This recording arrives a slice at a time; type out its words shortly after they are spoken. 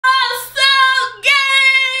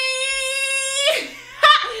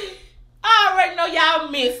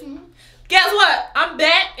Guess what? I'm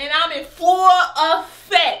back and I'm in full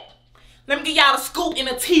effect. Let me give y'all a scoop and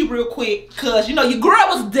a tea real quick, cause you know your girl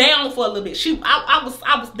was down for a little bit. I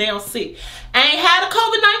was down sick. I ain't had a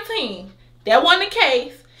COVID-19. That wasn't the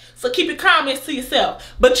case. So keep your comments to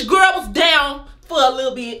yourself. But your girl was down for a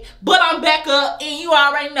little bit, but I'm back up, and you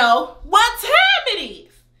already know what time it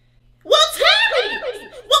is. What time it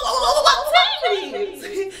is? What time it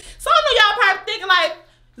is? So I know y'all probably thinking like,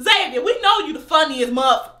 Xavier, we know you the funniest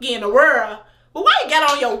motherfucker in the world, but why you got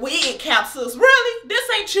on your wig cap, sis? Really? This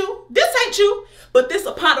ain't you. This ain't you. But this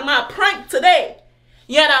a part of my prank today.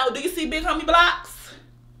 You know, do you see Big Homie Blocks?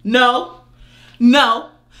 No. No.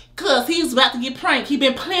 Cause he's about to get pranked. He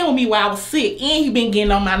been playing with me while I was sick, and he been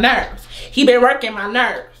getting on my nerves. He been working my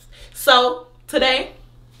nerves. So today,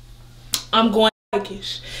 I'm going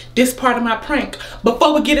prankish. This part of my prank.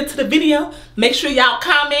 Before we get into the video, make sure y'all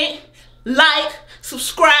comment, like,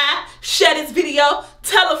 subscribe, share this video,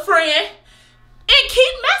 tell a friend, and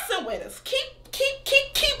keep messing with us. Keep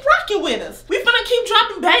rocking with us. We finna keep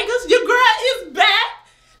dropping bangers. Your girl is back.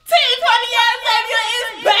 Team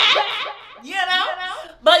 20 is back. You know?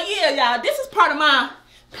 But yeah, y'all, this is part of my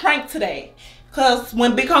prank today. Cause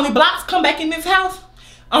when Big Homie Blocks come back in this house,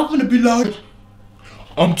 I'm gonna be like,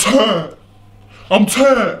 I'm tired. I'm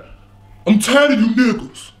tired of you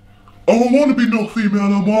niggas. I don't wanna be no female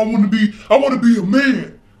no more. I wanna be a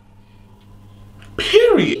man.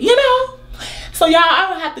 Period. You know? So y'all, I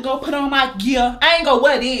don't have to go put on my gear. I ain't gonna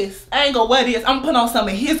wear this. I'm gonna put on some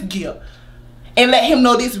of his gear and let him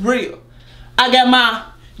know this real. I got my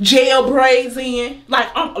jail braids in.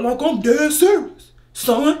 I'm dead serious.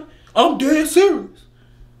 Son, I'm dead serious.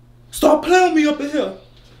 Stop playing with me up in here.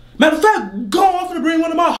 Matter of fact, go off and bring one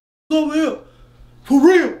of my over here. For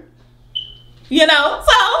real. You know,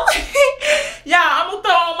 so y'all, I'm gonna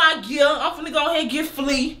throw on my gear. I'm finna go ahead and get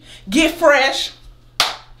flea, get fresh.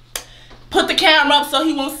 Put the camera up so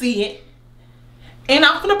he won't see it. And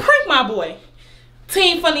I'm finna prank my boy.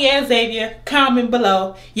 Team Funny as Xavier, comment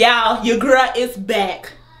below. Y'all, your girl is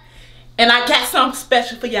back. And I got something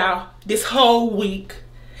special for y'all this whole week.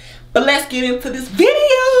 But let's get into this video.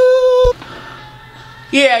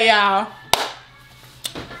 Yeah, y'all.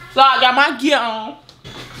 So I got my gear on.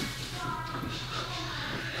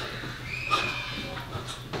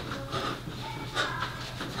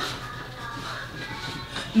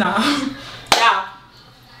 Nah. Y'all.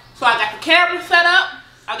 So I got the camera set up.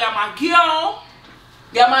 I got my gear on.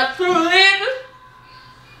 Got my true lenses.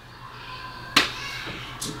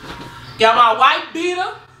 Got my white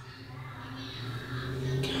beater.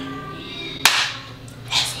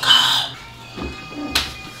 Let's go.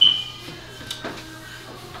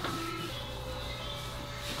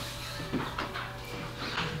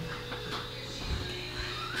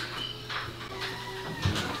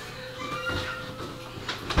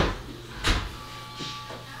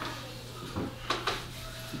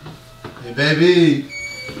 Hey, baby.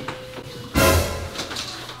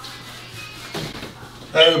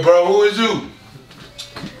 Hey, bro, who is you?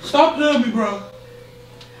 Stop playing with me, bro.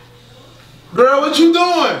 Girl, what you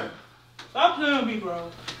doing? Stop playing with me,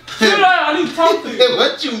 bro. Sit down, I need to talk to you.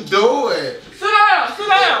 What you doing? Sit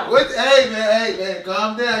down. What? Hey, man,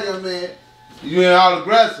 calm down, young man. You ain't all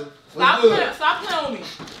aggressive. Stop playing with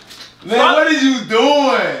me. Man, what is you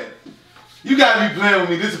doing? You gotta be playing with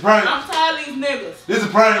me. This is a prank. I'm tired of these niggas. This is a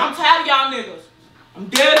prank. I'm tired of y'all niggas. I'm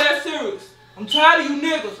dead ass serious. I'm tired of you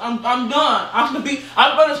niggas. I'm done. I'm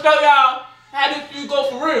gonna show y'all how this shit go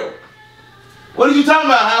for real. What are you talking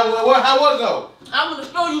about? How was it go? I'm gonna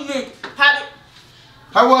show you niggas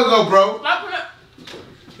How was it go, bro? Stop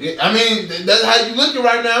playing. I mean, that's how you looking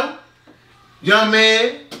right now. Young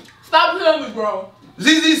man. Stop playing with me, bro.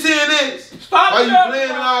 ZZ seeing this. Stop Why you playing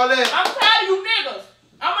bro. and all that? I'm tired of you niggas.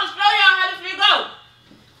 I'm gonna show y'all how this shit go.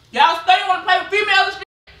 Y'all stay wanna play with females and shit.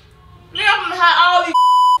 Nigga, I'm gonna have all these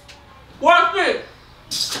watch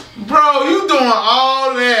this. Bro, you doing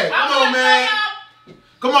all that. Come on, man.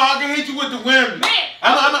 Come on, I can hit you with the whammy.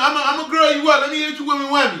 I'm a girl you up. Let me hit you with me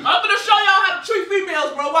whammy. I'm gonna show y'all how to treat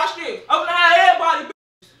females, bro. Watch this. I'm gonna have everybody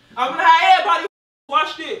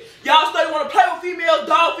watch this. Y'all still wanna play with females,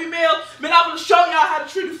 dog females. Man, I'm gonna show y'all how to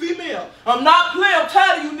treat a female. I'm not playing. I'm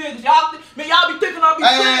tired of you niggas. Y'all be thinking I'll be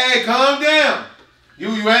Hey, calm down. You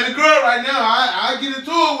ain't a girl right now. I get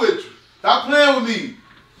into it with you. Stop playing with me.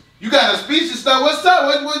 You got a speech and stuff. What's up?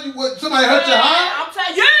 What somebody hurt your heart? I'm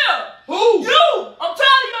tired. Yeah. Who? You. I'm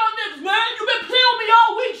tired of y'all niggas, man. You been playing with me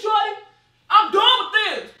all week, shorty. I'm done with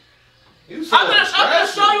this. I'm gonna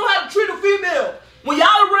show you how to treat a female. When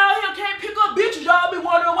y'all around here can't pick up bitches, y'all be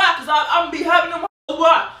wondering why. Cause I'm gonna be having them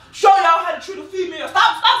why. Show y'all how to treat a female.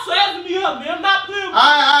 Stop sizing me up, man. I'm not playing with you.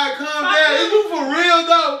 Alright, calm down. Is you for real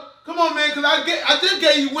though? Come on, man, because I just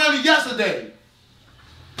gave you whammy yesterday.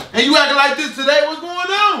 And you acting like this today. What's going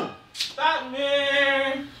on? Stop,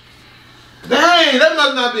 man. Dang, that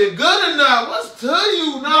must not be good enough. What's to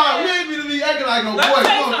you? Nah, we ain't gonna be acting like no boy. Let me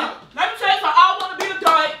tell you something. I want to be the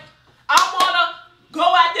dyke. I want to go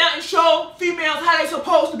out there and show females how they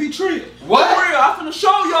supposed to be treated. What? For real, I'm finna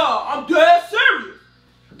show y'all. I'm dead serious.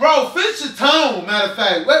 Bro, fix your tone, matter of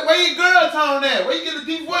fact. Where your girl tone at? Where you get the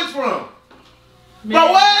deep voice from? Man.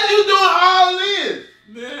 Bro, why are you doing all this?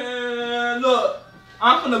 Man, look.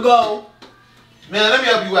 I'm finna go. Man, let me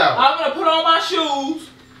help you out. I'm gonna put on my shoes,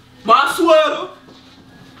 my sweater.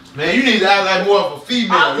 Man, you need to act like more of a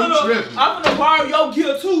female. I'm gonna borrow your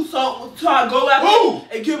gear too, so I go out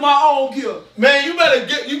there and get my own gear. Man, you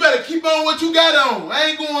better keep on what you got on. I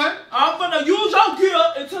ain't going. I'm gonna use your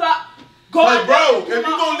gear until I go out there. Bro, if you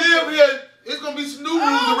gonna live here, it's gonna be some new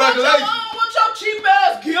rules and regulations. I don't want your cheap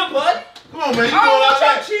ass gear, buddy. Come on, man. You I don't want your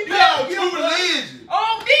like cheap ass gear, true religion.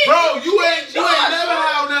 Oh, me. Bro, you ain't never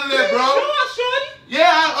had none of that, bro. Yeah,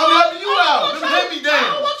 I'm helping you out. Let me hit me down.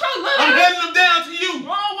 I don't want your little I'm heading them down to you.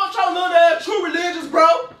 I don't want your little ass true religious,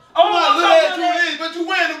 bro. I'm not little ass true religious, but you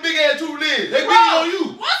wearing them big ass true religious. They big on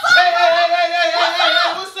you. What's up?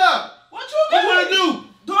 Hey, what's up? What you mean? What you wanna do?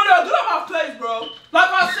 Get out my face, bro. Like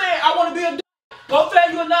I said, I want to be a go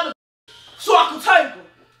find you another so I can take her.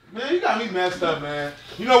 Man, you got me messed up, man.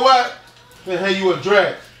 You know what? I'm gonna hand you a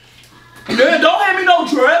dress. Man, don't hand me no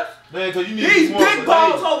dress. Man, cause you need these to be more big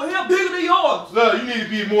balls over here bigger than yours. Look, you need to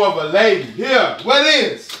be more of a lady. Here, what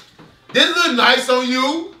is? This look nice on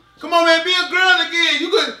you. Come on, man, be a girl again.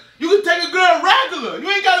 You could take a girl regular. You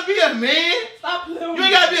ain't gotta be a man. Stop playing with You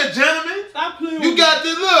ain't gotta be a gentleman. Stop playing with You got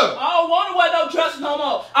this look. I don't want to wear no dresses no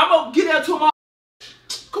more. I'm gonna get that to my.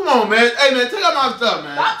 Come on, man. Hey, man, take out my stuff,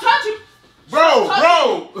 man. Stop touching. Bro.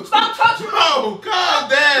 Stop touching me. Bro, calm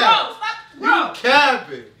down. Bro, stop. Bro. You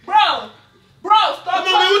capping. Bro, stop.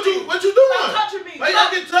 Come on, man, what you doing? Stop touching me. Why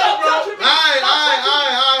y'all get tough, bro? Touching me.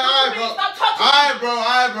 Alright, bro. Stop touching me.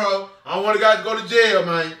 Alright, bro. I don't want a guy to go to jail,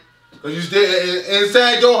 man. Cause you still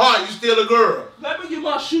inside your heart, you still a girl. Let me get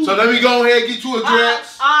my shoes. So let me go ahead and get you a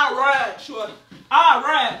dress. Alright, shorty.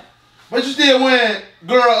 Alright. But you still wearing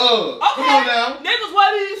girl Uggs. Okay. Come on now. Niggas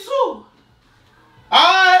wear these too.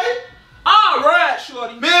 Alright. Alright,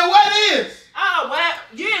 shorty. Man, what is? Alright.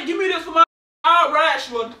 Yeah, give me this for my alright,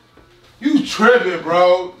 shorty. You tripping,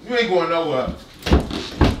 bro. You ain't going nowhere.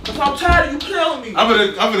 Cause I'm tired of you playing with me. I'm gonna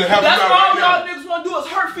help you out right now. That's all y'all niggas wanna do is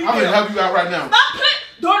hurt females. I'm gonna help you out right now. Stop playing.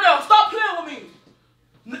 Darnell, stop playing with me.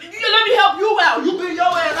 Let me help you out. You been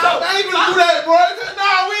your ass out. I ain't gonna do that, bro.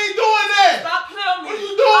 Nah, we ain't doing that. Stop playing with me. What are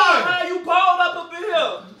you doing? You balled up in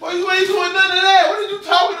here. Boy, you ain't doing none of that. What are you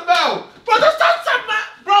talking about? Bro, just stop talking about,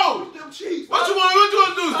 bro. Them cheeks. What you want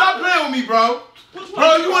to do? Stop playing with me, bro.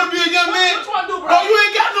 Bro, you want to be a young man? What you want to do, bro? Bro, you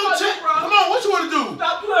ain't got no check. Come on, what you want to do?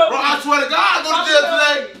 Stop playing with me. Bro, I swear to God, I go to jail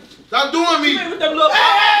today. Stop doing me. With them little hey,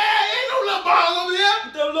 ain't no little balls over here.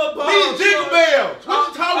 With them little balls. These jingle bells. What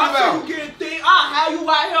you talking about? I see you getting thin. I'll have you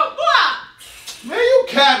out here. Man, you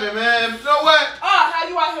capping, man. You know what? I'll have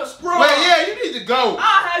you out here sprung. Well, yeah, you need to go.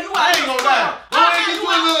 I'll have you out here. I ain't gonna lie. I'll have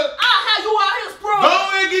you out here sprung. Go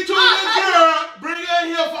and get you a little girl. Bring her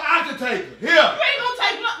in here for I can take her. Here. You ain't gonna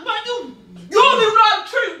take nothing, but you don't even know how to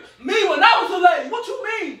treat me when I was a lady. What you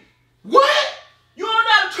mean? What? You don't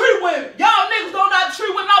know how to treat women. Y'all niggas don't know how to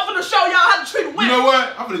treat women. I'm finna show y'all how to treat women. You know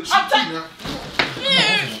what? I'm finna treat you now.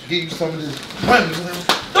 Yeah. Give you some of this money.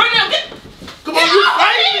 Come on, you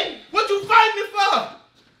fighting? What you fighting it for?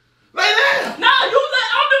 Lay down. Nah, I'm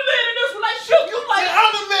the man in this relationship. You like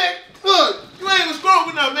I'm the man. Look, you ain't even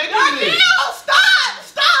strong enough, man. Give me this.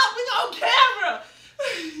 Stop. We on camera.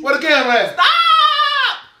 Where the camera at? Stop.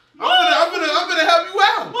 I'm gonna help you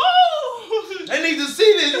out. Move. They need to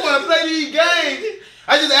see this. You wanna play these games?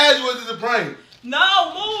 I just asked you was this a prank.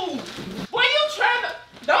 No, move. What you trying to?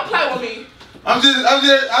 Don't play with me. I'm just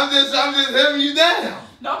helping you down.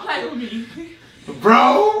 Don't play with me.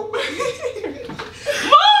 Bro. Move.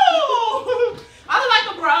 I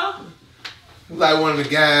like a bro. You like one of the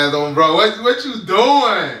guys on bro. What you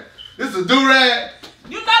doing? This a do-rag?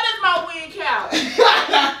 You know this my wing cow.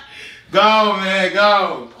 Go, man,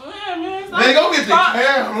 go. Man, go get the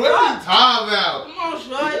camera. What are you talking about? Come on,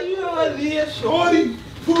 shorty. You know what it is, shorty.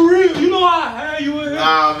 For real. You know how I had you in here.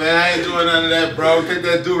 Nah, man, I ain't doing none of that, bro. Take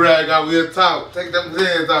that do-rag out. We'll talk. Take them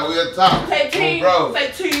hands out. We'll talk. Say team. Bro.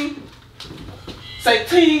 Say team. Say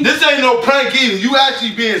team. This ain't no prank either. You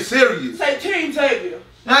actually being serious. Say team, Xavier.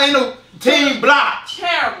 I ain't no team blocks.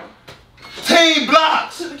 Camera. Team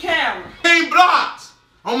blocks. To the camera. Team blocks.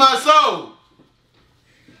 On my soul.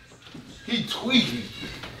 He tweaking.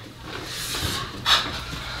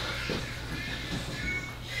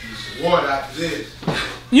 water after this.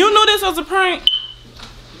 You knew this was a prank?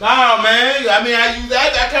 Nah, man. I mean,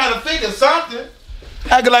 I kind of figured something.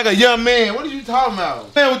 Acting like a young man. What are you talking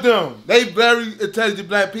about? Man with them. They very intelligent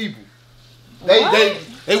black people.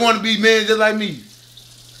 They want to be men just like me.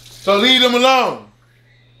 So leave them alone.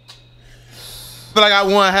 I feel like I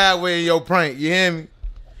won halfway in your prank. You hear me?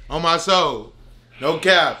 On my soul. No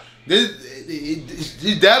cap.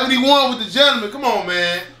 He definitely won with the gentleman. Come on,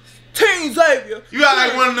 man. Teen Xavier. You got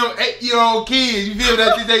like one of them 8-year-old kids. You feel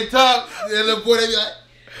that they talk? That little boy, they be like.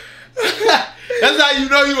 That's how you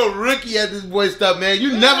know you a rookie at this boy stuff, man.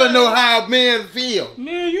 You never know how a man feel.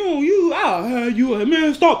 Man, I'll have you.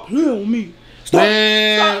 Man, stop playing with me.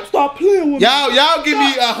 Stop playing with me. Y'all give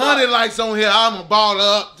me 100 likes on here. I'ma ball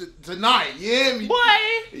up tonight. You hear me? Boy.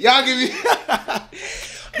 Y'all give me.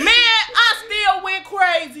 Man, I still went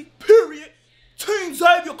crazy. Period. Teen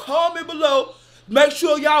Xavier, comment below. Make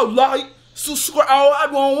sure y'all like, subscribe. I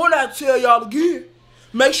don't want to tell y'all again.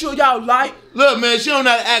 Make sure y'all like. Look, man, she don't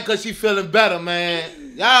know how to act because she feeling better,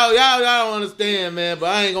 man. Y'all don't understand, man, but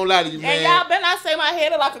I ain't gonna lie to you, man. And y'all better not say my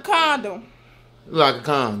head like a condom. Like a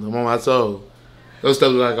condom on my soul. Those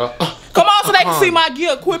stuff like come on so they can see my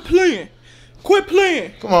gear. Quit playing. Quit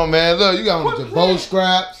playing. Come on, man. Look, you got the bow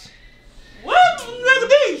scraps. What? Nigga,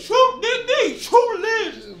 these true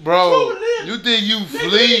religion. Bro, true religion. You think you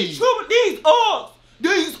flee?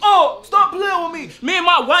 These are. Stop playing with me. Me and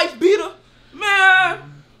my wife beat her. Man,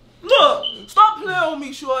 look. Stop playing with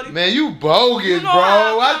me, shorty. Man, you bogus, you know,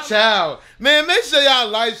 bro. Watch out. Man, make sure y'all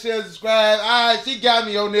like, share, subscribe. All right, she got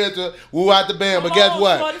me on there to woo out the band. But guess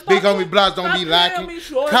what? Shorty, Big homie blocks don't be lacking.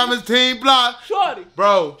 Comments team block. Shorty.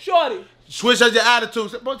 Bro. Shorty. Switch up your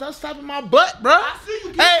attitude. Bro, stop stopping my butt, bro. I see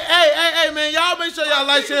you hey, man. Y'all make sure y'all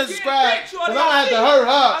like, share, and subscribe. Because I'm going to have to hurt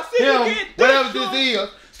her, him, whatever this is.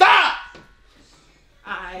 Stop!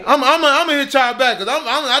 I'm gonna hit y'all back because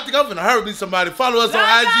I think I'm gonna hurt me somebody. Follow us on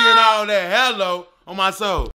IG and all that. Hello on my soul.